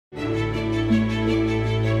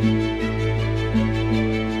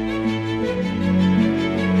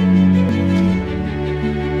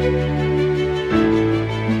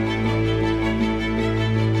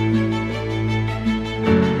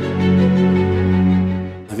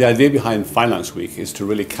The idea behind Finance Week is to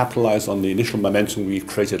really capitalize on the initial momentum we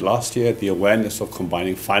created last year, the awareness of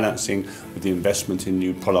combining financing with the investment in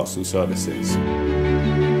new products and services.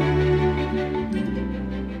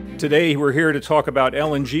 Today we're here to talk about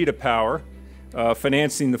LNG to power,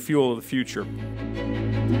 financing the fuel of the future.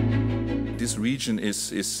 This region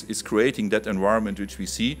is creating that environment which we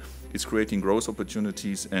see. It's creating growth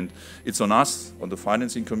opportunities, and it's on us, on the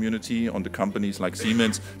financing community, on the companies like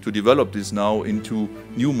Siemens, to develop this now into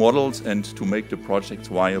new models and to make the projects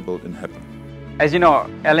viable and happen. As you know,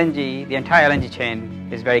 LNG, the entire LNG chain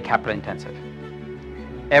is very capital intensive.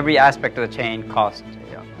 Every aspect of the chain costs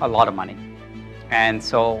a lot of money. And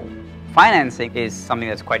so financing is something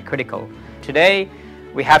that's quite critical. Today,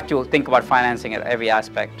 we have to think about financing at every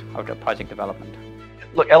aspect of the project development.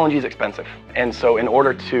 Look, LNG is expensive, and so in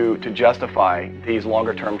order to justify these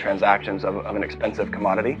longer-term transactions of an expensive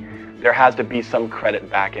commodity, there has to be some credit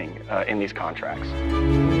backing in these contracts.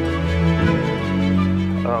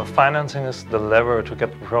 Financing is the lever to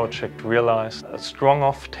get the project realized. A strong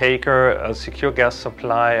off-taker, a secure gas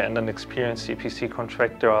supply, and an experienced EPC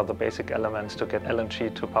contractor are the basic elements to get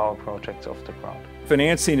LNG to power projects off the ground.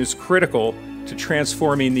 Financing is critical to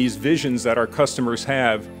transforming these visions that our customers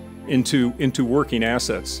have into working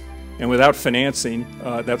assets. And without financing,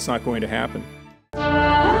 that's not going to happen.